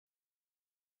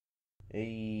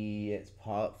It's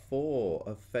part 4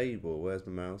 of Fable. Where's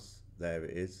the mouse? There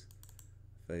it is.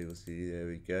 Fable CD, there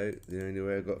we go. The only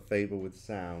way I've got Fable with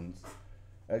sounds.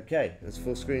 Okay, let's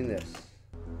full screen this.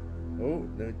 Oh,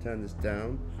 let me turn this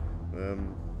down.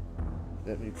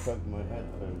 Let me plug my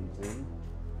headphones in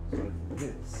so I can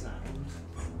hear the sound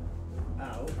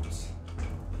out.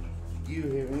 You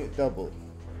hearing it double.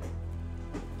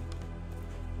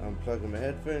 I'm plugging my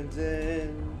headphones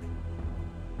in.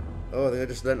 Oh, I think I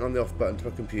just leant on the off button to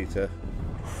my computer.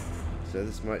 So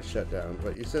this might shut down.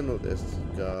 Right, you send all this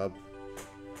garb.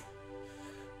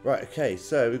 Right, okay,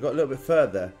 so we've got a little bit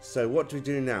further. So what do we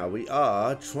do now? We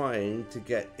are trying to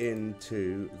get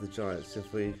into the giants.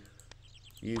 If we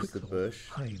use the bush.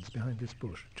 Hides behind this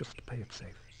bush just to play it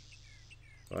safe.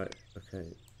 Right, okay.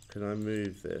 Can I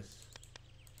move this?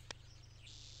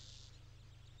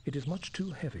 It is much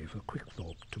too heavy for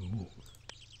Quickthorpe to move.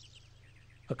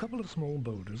 A couple of small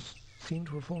boulders seem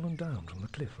to have fallen down from the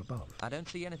cliff above. I don't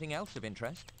see anything else of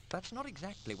interest. That's not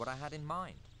exactly what I had in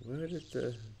mind. Where did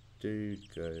the dude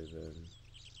go then?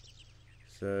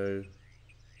 So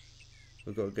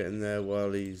we've got to get in there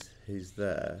while he's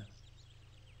there.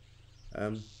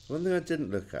 One thing I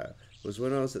didn't look at was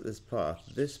when I was at this path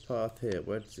here,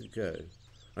 where does it go?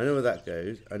 I know where that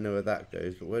goes, I know where that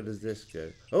goes, but where does this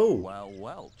go? Oh! Well,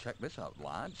 well, check this out,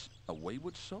 lads. A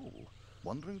wayward soul,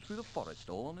 wandering through the forest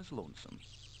all on his lonesome.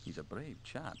 He's a brave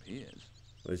chap, he is.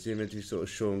 Well, is he meant to be sort of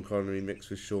Sean Connery mixed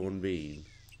with Sean Bean?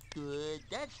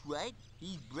 That's right.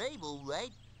 He's brave, all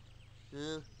right.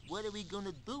 What are we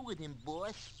gonna do with him,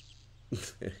 boss?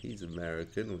 He's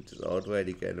American, which is odd. Where'd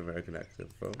he get an American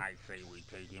accent from? I say we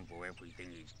take him for everything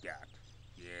he's got.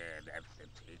 Yeah, that's the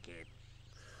ticket.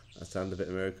 I sound a bit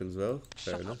American as well.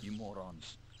 Fair Shut enough. up, you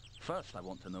morons. First, I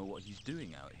want to know what he's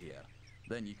doing out here.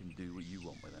 Then you can do what you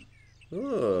want with him.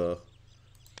 Oh,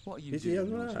 What are you he's a doing young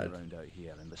nosing lad. around out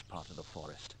here in this part of the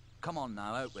forest? Come on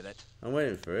now, out with it. I'm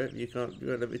waiting for it. You won't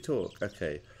let me talk.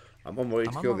 Okay, I'm on my way to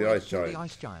I'm on kill my the way ice to kill giant. the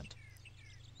ice giant.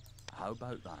 How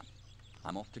about that?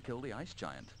 I'm off to kill the ice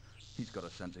giant. He's got a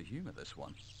sense of humour, this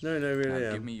one. No, really.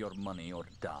 Now give me your money or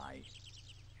die.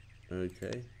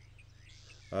 Okay.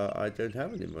 I don't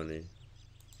have any money.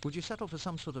 Would you settle for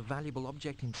some sort of valuable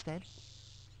object instead?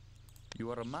 You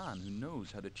are a man who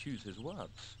knows how to choose his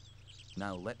words.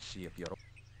 Now let's see if you're...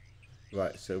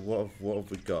 Right. So what have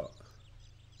we got?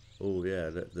 Oh yeah,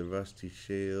 the rusty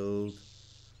shield.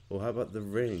 Or how about the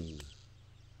ring?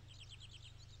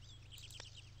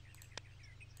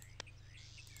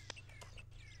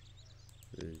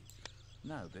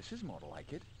 Now this is more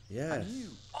like it. Yes. And you...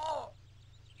 Oh!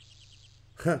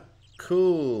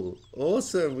 Cool.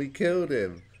 Awesome. We killed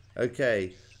him.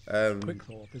 Okay.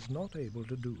 Quickthorpe is not able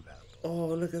to do that. Oh,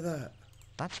 look at that.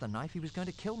 That's the knife he was going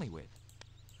to kill me with.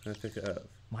 Can I pick it up?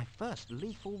 My first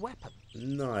lethal weapon.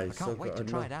 Nice. I can't I've wait got to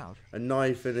try it out. a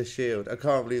knife and a shield. I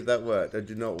can't believe that worked. I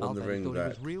do not want the I ring thought back. he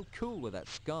was real cool with that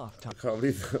scarf I tucked. can't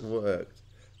believe that worked.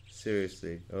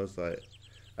 Seriously. I was like...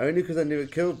 Only because I knew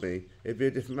it killed me. It'd be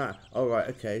a different map. Oh, right.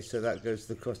 Okay. So that goes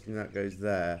to the costume. That goes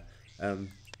there.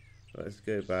 Let's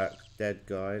go back. Dead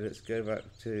guy. Let's go back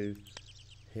to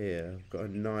here. I've got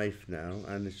a knife now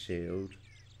and a shield.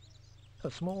 A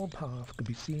small path could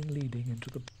be seen leading into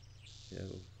the... Yeah.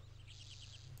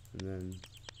 And then...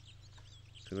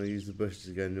 Can I use the bushes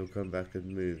again and you'll come back and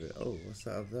move it? Oh, what's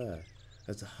that up there?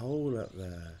 There's a hole up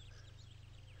there.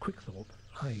 Quickthorpe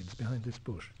hides behind this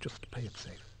bush just to play it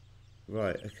safe.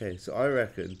 Right, okay. So I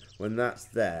reckon when that's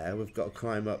there, we've got to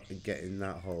climb up and get in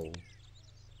that hole.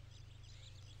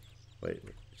 Wait,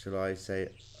 shall I say...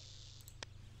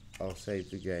 I'll save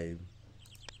the game.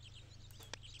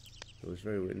 It was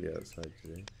very windy outside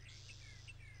today.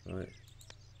 Right.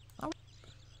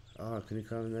 Oh, can you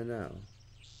climb in there now?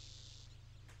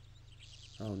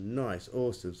 Oh, nice.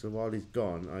 Awesome. So while he's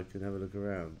gone, I can have a look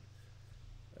around.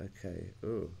 Okay.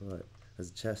 Oh, right.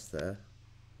 There's a chest there.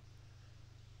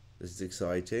 This is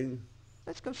exciting.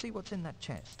 Let's go see what's in that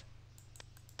chest.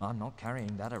 I'm not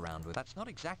carrying that around with. That's not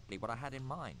exactly what I had in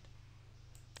mind.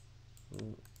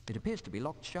 Oh, It appears to be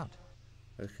locked shut.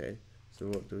 okay. So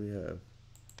what do we have?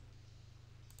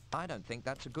 I don't think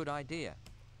that's a good idea.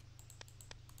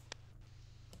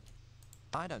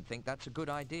 I don't think that's a good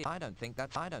idea. I don't think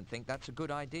that's a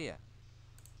good idea.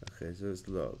 Okay, so it's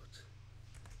locked.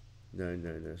 No.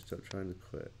 Stop trying to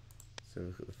quit. So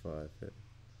look at the fire pit.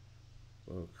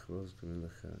 What I was going to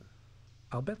look at.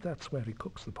 I'll bet that's where he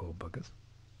cooks the poor buggers.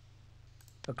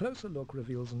 A closer look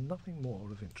reveals nothing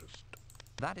more of interest.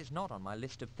 That is not on my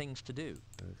list of things to do.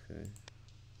 Okay.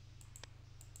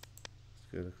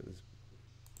 Let's go look at this.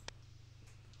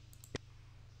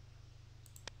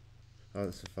 Oh,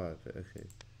 that's a fire pit, okay.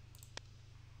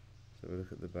 So we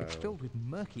look at the barrel. It's filled with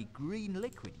murky green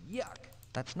liquid. Yuck!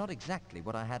 That's not exactly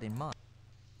what I had in mind.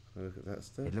 Look at that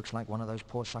stuff. It looks like one of those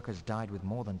poor suckers died with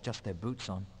more than just their boots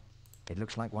on. It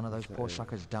looks like one of those poor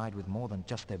suckers died with more than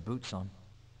just their boots on.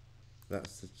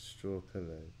 That's the straw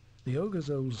pillow. The ogre's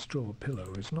old straw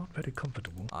pillow is not very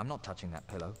comfortable. I'm not touching that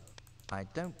pillow. I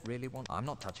don't really want... I'm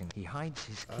not touching... He hides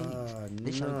his keys. Ah,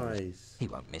 This ogre- nice. He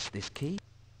won't miss this key.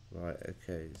 Right,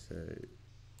 okay, so...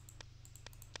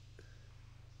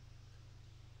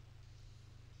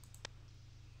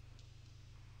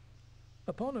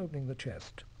 Upon opening the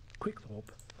chest,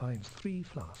 Quickthorpe finds 3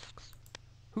 flasks.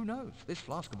 Who knows? This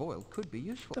flask of oil could be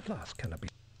useful. The flask cannot be...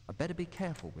 I better be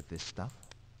careful with this stuff.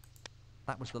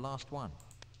 That was the last one.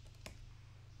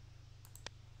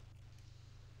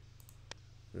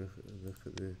 Look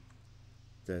at the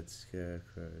dead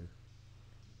scarecrow.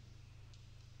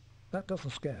 That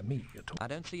doesn't scare me at all. I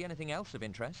don't see anything else of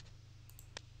interest.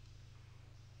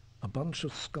 A bunch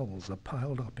of skulls are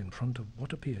piled up in front of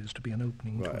what appears to be an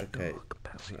opening to Right, a okay. dark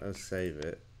passage. I'll save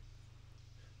it.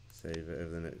 Save it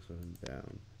over the next one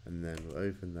down. And then we'll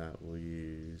open that. We'll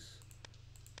use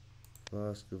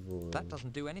flask of oil. That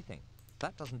doesn't do anything.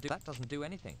 That doesn't do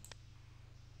anything.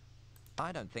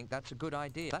 I don't think that's a good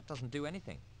idea. That doesn't do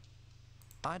anything.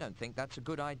 I don't think that's a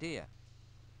good idea.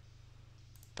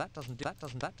 I don't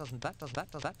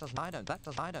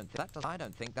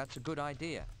think that's a good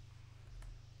idea.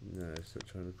 No, stop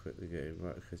trying to quit the game.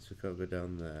 Right, okay, so we can't go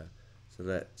down there. So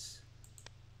let's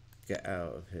get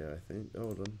out of here, I think.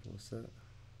 Hold on, what's that?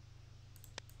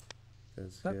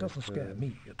 That doesn't scare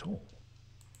me at all.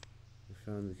 We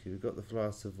found the key. We've got the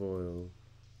flask of oil.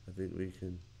 I think we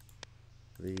can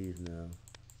leave now.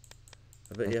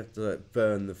 I bet you have to like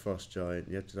burn the frost giant.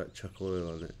 You have to like chuck oil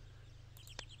on it.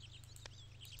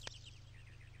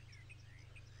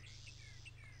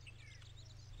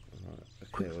 Alright,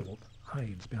 okay, well, Quickthorpe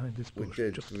hides behind this bush.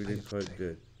 we just did quite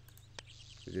good.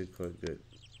 We did quite good.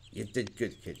 You did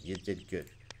good, kid. You did good.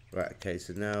 Right, okay,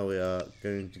 so now we are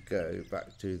going to go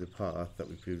back to the path that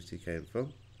we previously came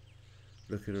from.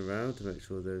 Looking around to make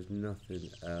sure there's nothing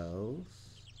else.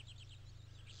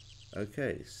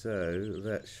 Okay, so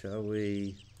let's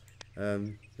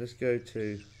go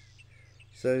to,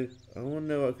 so I want to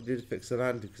know what I can do to fix the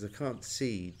lantern because I can't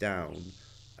see down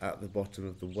at the bottom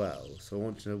of the well, so I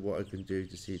want to know what I can do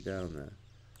to see down there.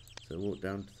 So walk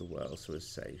down to the well so it's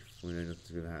safe, we know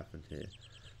nothing's going to happen here.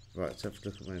 Right, so I have to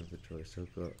look at my inventory, so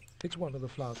I've got... It's one of the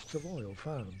flasks of oil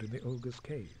found in the ogre's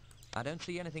cave. I don't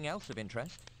see anything else of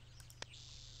interest.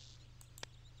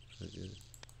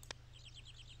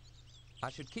 I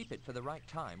should keep it for the right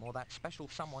time or that special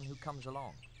someone who comes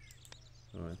along.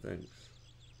 Alright, thanks.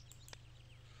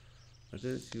 I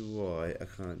don't see why I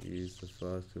can't use the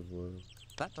flask of oil.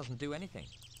 That doesn't do anything.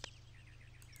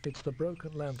 It's the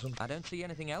broken lantern. I don't see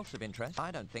anything else of interest.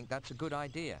 I don't think that's a good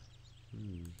idea.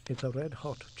 It's a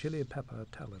red-hot chili pepper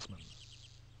talisman.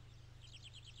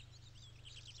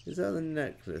 Is that the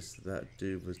necklace that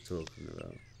dude was talking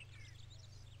about?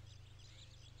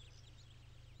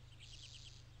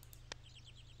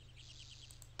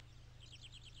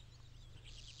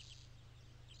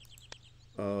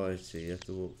 Oh, I see. You have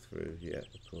to walk through. Yeah, of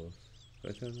course. Can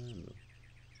I turn the handle?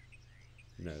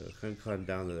 No, I can't climb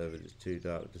down the level. It's too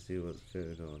dark to see what's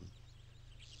going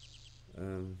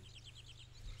on.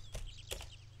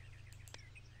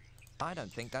 I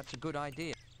don't think that's a good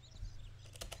idea.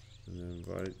 And then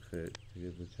right click to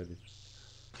give the tele.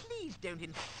 Please don't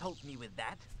insult me with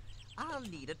that. I'll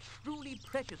need a truly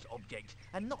precious object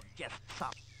and not just some.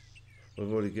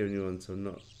 I've already given you one, so I'm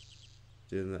not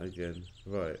doing that again.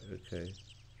 Right, okay.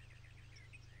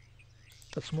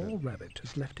 A small rabbit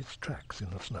has left its tracks in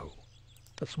the snow.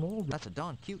 That's a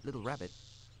darn cute little rabbit.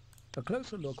 A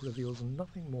closer look reveals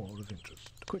nothing more of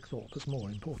interest. Quickthorpe has more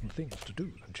important things to do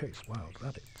than chase wild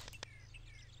rabbits.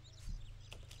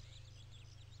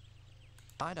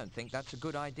 I don't think that's a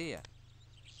good idea.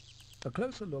 A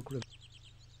closer look reveals...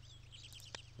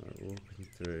 Right, walking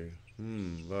through.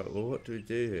 Right, well what do we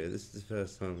do here? This is the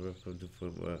first time we've come to the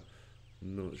point where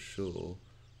I'm not sure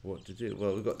what to do.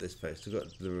 Well, we've got this place. We've got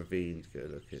the ravine to go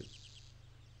look in.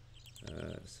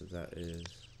 So that is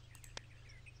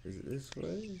it this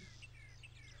way?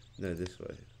 No, this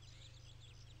way.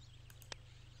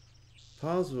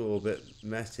 Paths were all a bit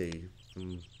messy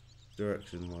from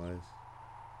direction-wise.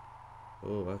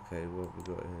 Oh, okay, what have we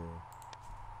got here?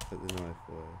 Put the knife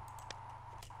away.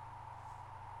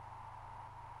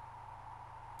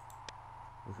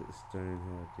 Look at the stone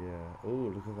head, yeah.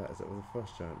 Oh, look at that. Is that where the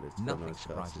frost giant lives? It's got a Nothing nice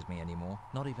surprises castle. me anymore.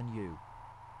 Not even you.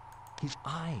 His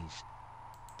eyes.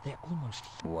 They're almost...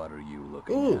 What are you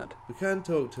looking Oh, at? we can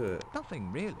talk to it.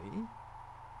 Nothing really.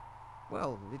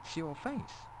 Well, it's your face.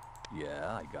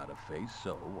 Yeah, I got a face,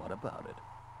 so what about it?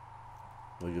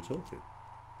 Well, you're talking.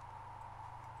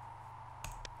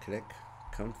 Click.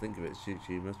 Come to think of it, suits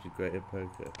you. You must be great at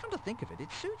poker. Come to think of it,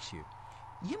 it suits you.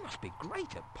 You must be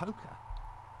great at poker.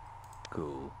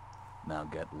 Cool. Now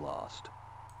get lost.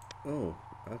 Oh,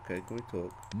 okay. Can we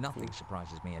talk? Nothing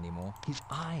surprises me anymore. His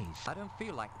eyes. I don't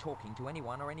feel like talking to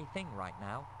anyone or anything right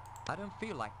now. I don't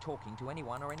feel like talking to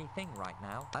anyone or anything right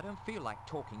now. I don't feel like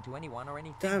talking to anyone or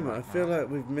anything Damn it! right I feel now. like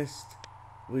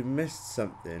we've missed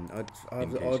something.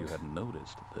 In case you hadn't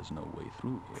noticed, there's no way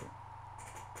through here.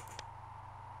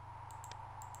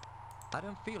 I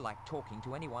don't feel like talking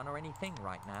to anyone or anything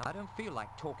right now. I don't feel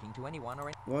like talking to anyone or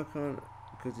anything. Why can't?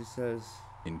 Because he says.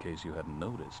 In case you hadn't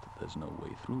noticed, there's no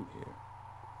way through here.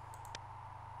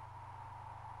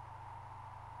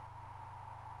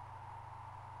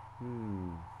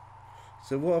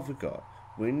 So what have we got?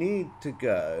 We need to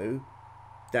go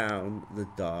down the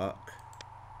dark.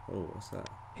 Oh, what's that?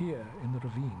 Here in the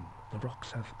ravine, the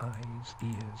rocks have eyes,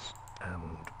 ears,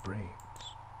 and brains.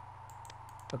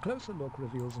 A closer look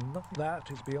reveals nothing that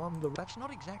is beyond the... That's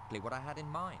not exactly what I had in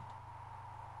mind.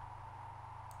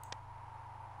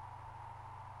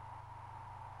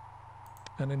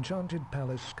 An enchanted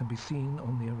palace can be seen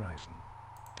on the horizon.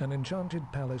 An enchanted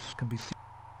palace can be seen...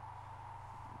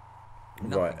 Right,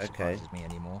 Nothing okay. surprises me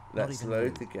anymore. Not Let's even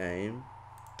load you. the game.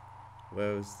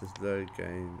 Where was this load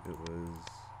game? It was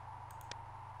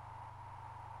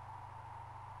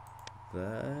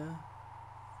there.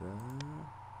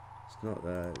 It's not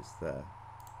there, it's there.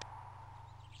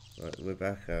 Right, we're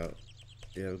back out.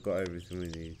 Yeah, we've got everything we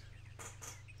need.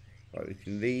 Right, we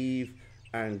can leave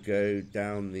and go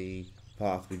down the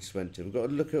path we just went to. We've got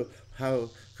to look at how,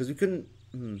 because we couldn't,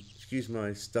 excuse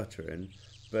my stuttering,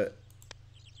 but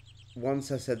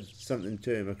once I said something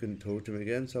to him, I couldn't talk to him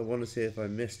again, so I want to see if I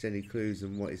missed any clues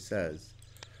in what he says.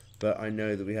 But I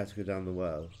know that we have to go down the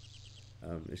well.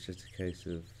 It's just a case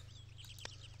of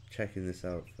checking this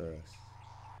out first.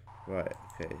 Right,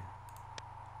 okay.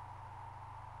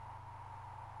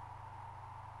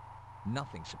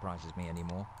 Nothing surprises me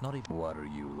anymore. Not even... What are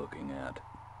you looking at?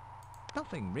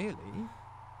 Nothing really.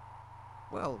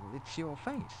 Well, it's your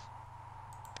face.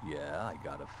 Yeah, I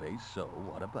got a face, so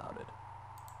what about it?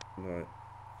 Right.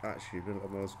 Actually, you look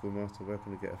like my old school master. Where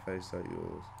can I get a face like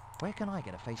yours? Where can I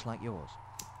get a face like yours?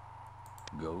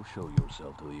 Go show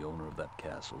yourself to the owner of that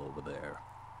castle over there.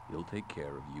 He'll take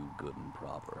care of you good and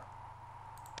proper.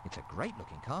 It's a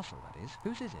great-looking castle, that is.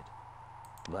 Whose is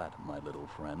it? That, my little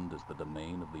friend, is the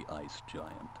domain of the Ice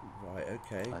Giant. Right,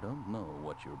 okay. I don't know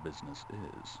what your business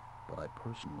is, but I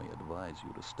personally advise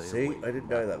you to stay See, away I didn't from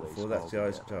know that place before. That's the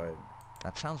Ice altogether. Giant.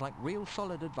 That sounds like real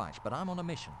solid advice, but I'm on a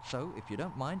mission, so if you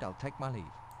don't mind, I'll take my leave.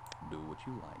 Do what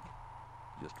you like.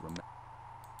 Just remember...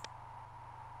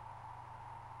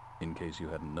 In case you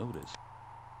hadn't noticed.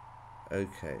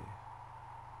 Okay.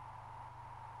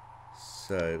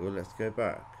 So, well, let's go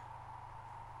back.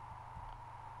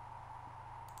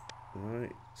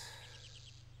 Right.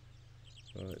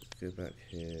 Right, let's go back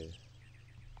here.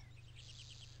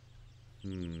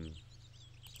 Need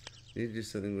to do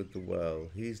something with the well.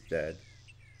 He's dead.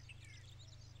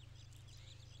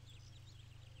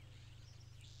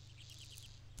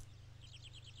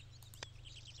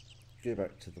 Go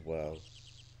back to the well.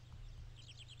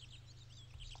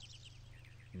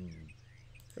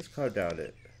 Let's climb down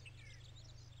it.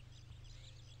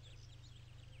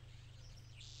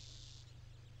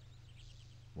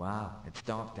 Wow, it's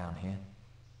dark down here.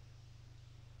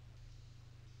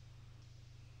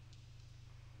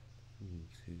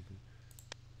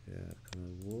 Yeah, can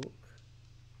I walk?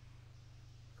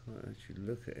 Can't actually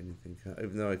look at anything,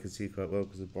 even though I can see quite well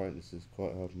because the brightness is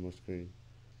quite hard on my screen.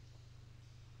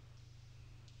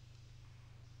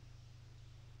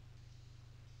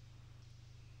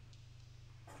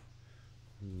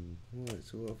 Right,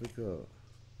 so what have we got?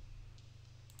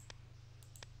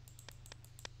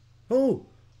 Oh!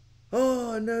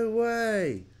 Oh, no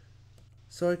way!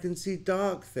 So I can see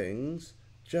dark things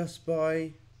just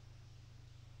by...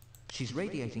 She's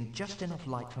radiating just enough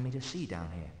light for me to see down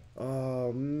here.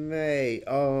 Oh, mate.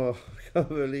 Oh, I can't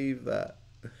believe that.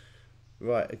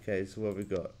 Right, okay, so what have we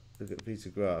got? Look at a piece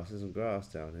of grass. There's some grass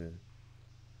down here.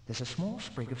 There's a small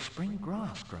sprig of spring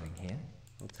grass growing here.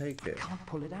 I'll take it. I can't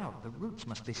pull it out. The roots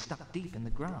must be stuck deep in the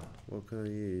ground. What can I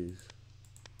use?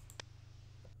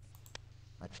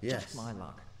 That's Yes. just my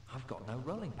luck. I've got no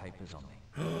rolling papers on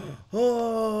me.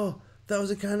 Oh, that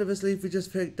was a cannabis leaf we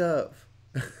just picked up.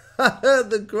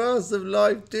 The grass of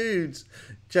life, dudes.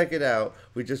 Check it out.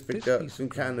 We just picked This up piece some of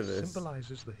grass cannabis.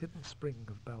 symbolizes the hidden spring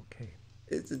of Balkane.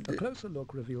 It's A closer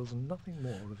look reveals nothing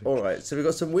more of it. all right. So we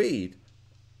got some weed.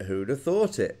 Who'd have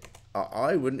thought it?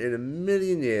 I wouldn't in a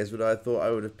million years would I have thought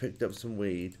I would have picked up some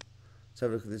weed. Let's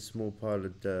have a look at this small pile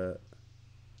of dirt.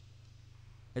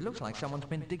 It looks like someone's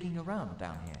been digging around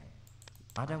down here.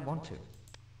 I don't want to.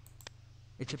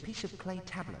 It's a piece of clay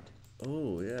tablet.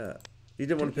 Oh, yeah. You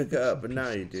didn't want to Taking pick it bits up, and but now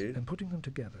you pieces do. And putting them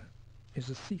together is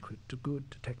a secret to good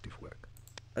detective work.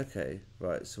 Okay,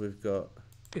 right, so we've got...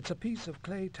 It's a piece of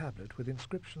clay tablet with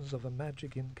inscriptions of a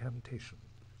magic incantation.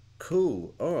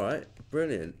 Cool, alright,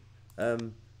 brilliant.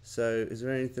 So is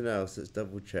there anything else that's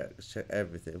double checked? Let's check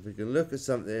everything. If we can look at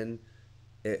something,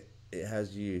 it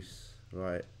has use,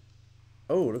 right.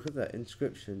 Oh, look at that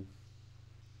inscription.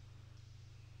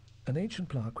 An ancient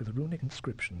plaque with runic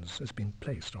inscriptions has been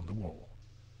placed on the wall.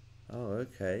 Oh,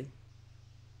 okay.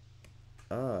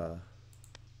 Ah,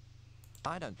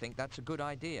 I don't think that's a good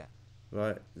idea.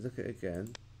 right, look at it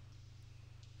again.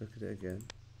 Look at it again,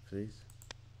 please.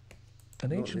 An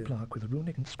Not ancient the- plaque with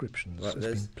runic inscriptions Right,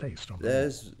 has been placed on the wall.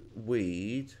 There's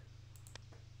weed.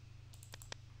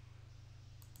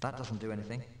 That doesn't do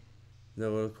anything.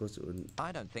 No, well, of course it wouldn't.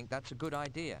 I don't think that's a good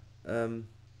idea. A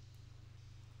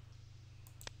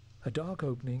dark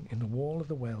opening in the wall of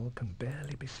the well can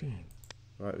barely be seen.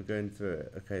 Right, we're going through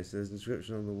it. Okay, so there's an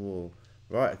inscription on the wall.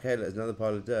 Right, okay, there's another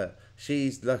pile of dirt.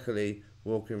 She's luckily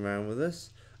walking around with us.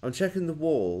 I'm checking the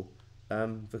wall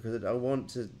because I want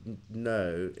to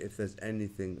know if there's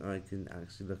anything I can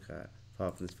actually look at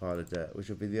apart from this pile of dirt, which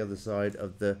will be the other side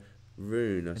of the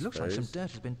rune, I It suppose. looks like some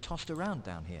dirt has been tossed around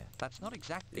down here. That's not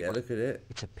exactly Yeah, what... look at it.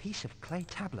 It's a piece of clay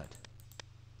tablet.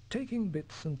 Taking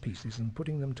bits and pieces and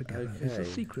putting them together is the Okay.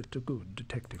 secret to good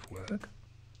detective work.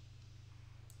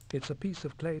 It's a piece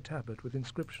of clay tablet with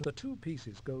inscriptions. The two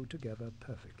pieces go together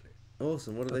perfectly.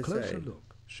 Awesome, what do A they closer say?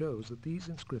 look shows that these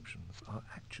inscriptions are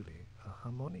actually a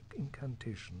harmonic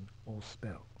incantation or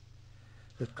spell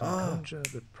that can conjure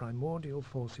the primordial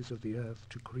forces of the earth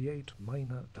to create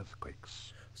minor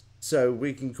earthquakes. So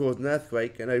we can cause an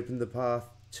earthquake and open the path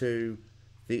to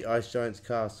the Ice Giant's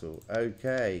castle.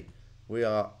 Okay, we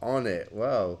are on it.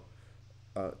 Well,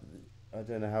 I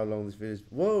don't know how long this video is.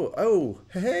 Whoa, oh,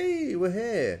 hey, we're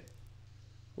here.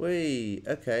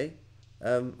 Okay.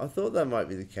 I thought that might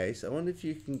be the case. I wonder if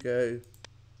you can go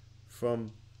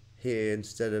from here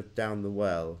instead of down the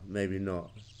well. Maybe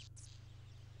not.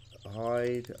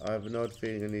 Hide. I have an odd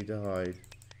feeling I need to hide.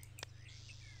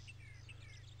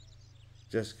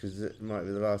 Just because it might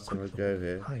be the last time I go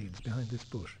here. Hides behind this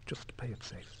bush just to play it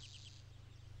safe.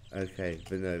 Okay,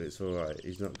 but no, it's alright.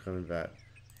 He's not coming back.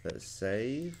 Let's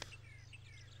save.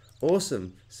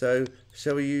 Awesome. So,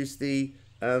 shall we use the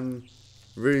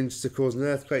runes to cause an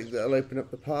earthquake that'll open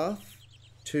up the path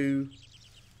to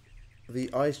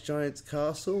the Ice Giant's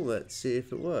castle? Let's see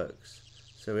if it works.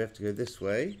 So we have to go this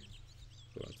way.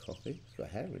 Got a coffee. It's got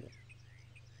hair in it.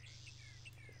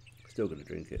 Still gonna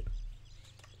drink it.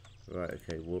 Right,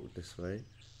 okay, walk this way.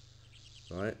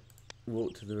 Right,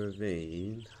 walk to the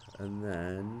ravine, and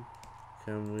then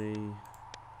can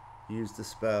we use the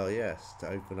spell, yes, to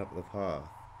open up the path.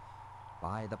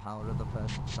 By the power of the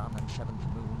first sun and seventh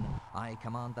moon, I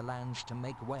command the lands to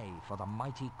make way for the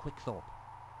mighty Quickthorpe.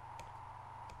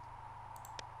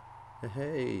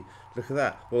 Hey, look at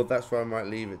that. Well, that's where I might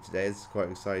leave it today. This is quite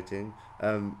exciting.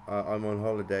 I'm on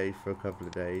holiday for a couple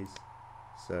of days.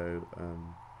 So,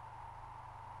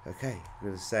 okay, I'm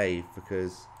going to save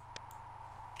because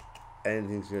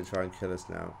anything's going to try and kill us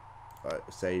now. Right,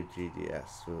 save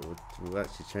GDS. We'll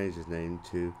actually change his name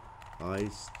to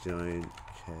Ice Giant.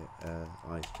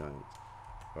 Ice Giant.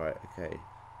 Right, okay.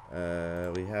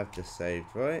 We have just saved,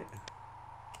 right?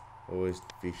 Always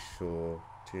be sure.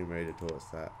 Tomb Raider taught us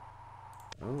that.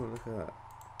 Oh, look at that.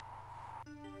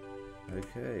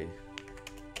 Okay.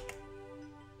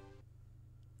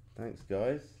 Thanks,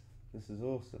 guys. This is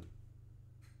awesome.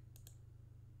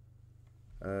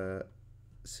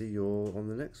 See you all on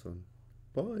the next one.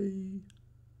 Bye.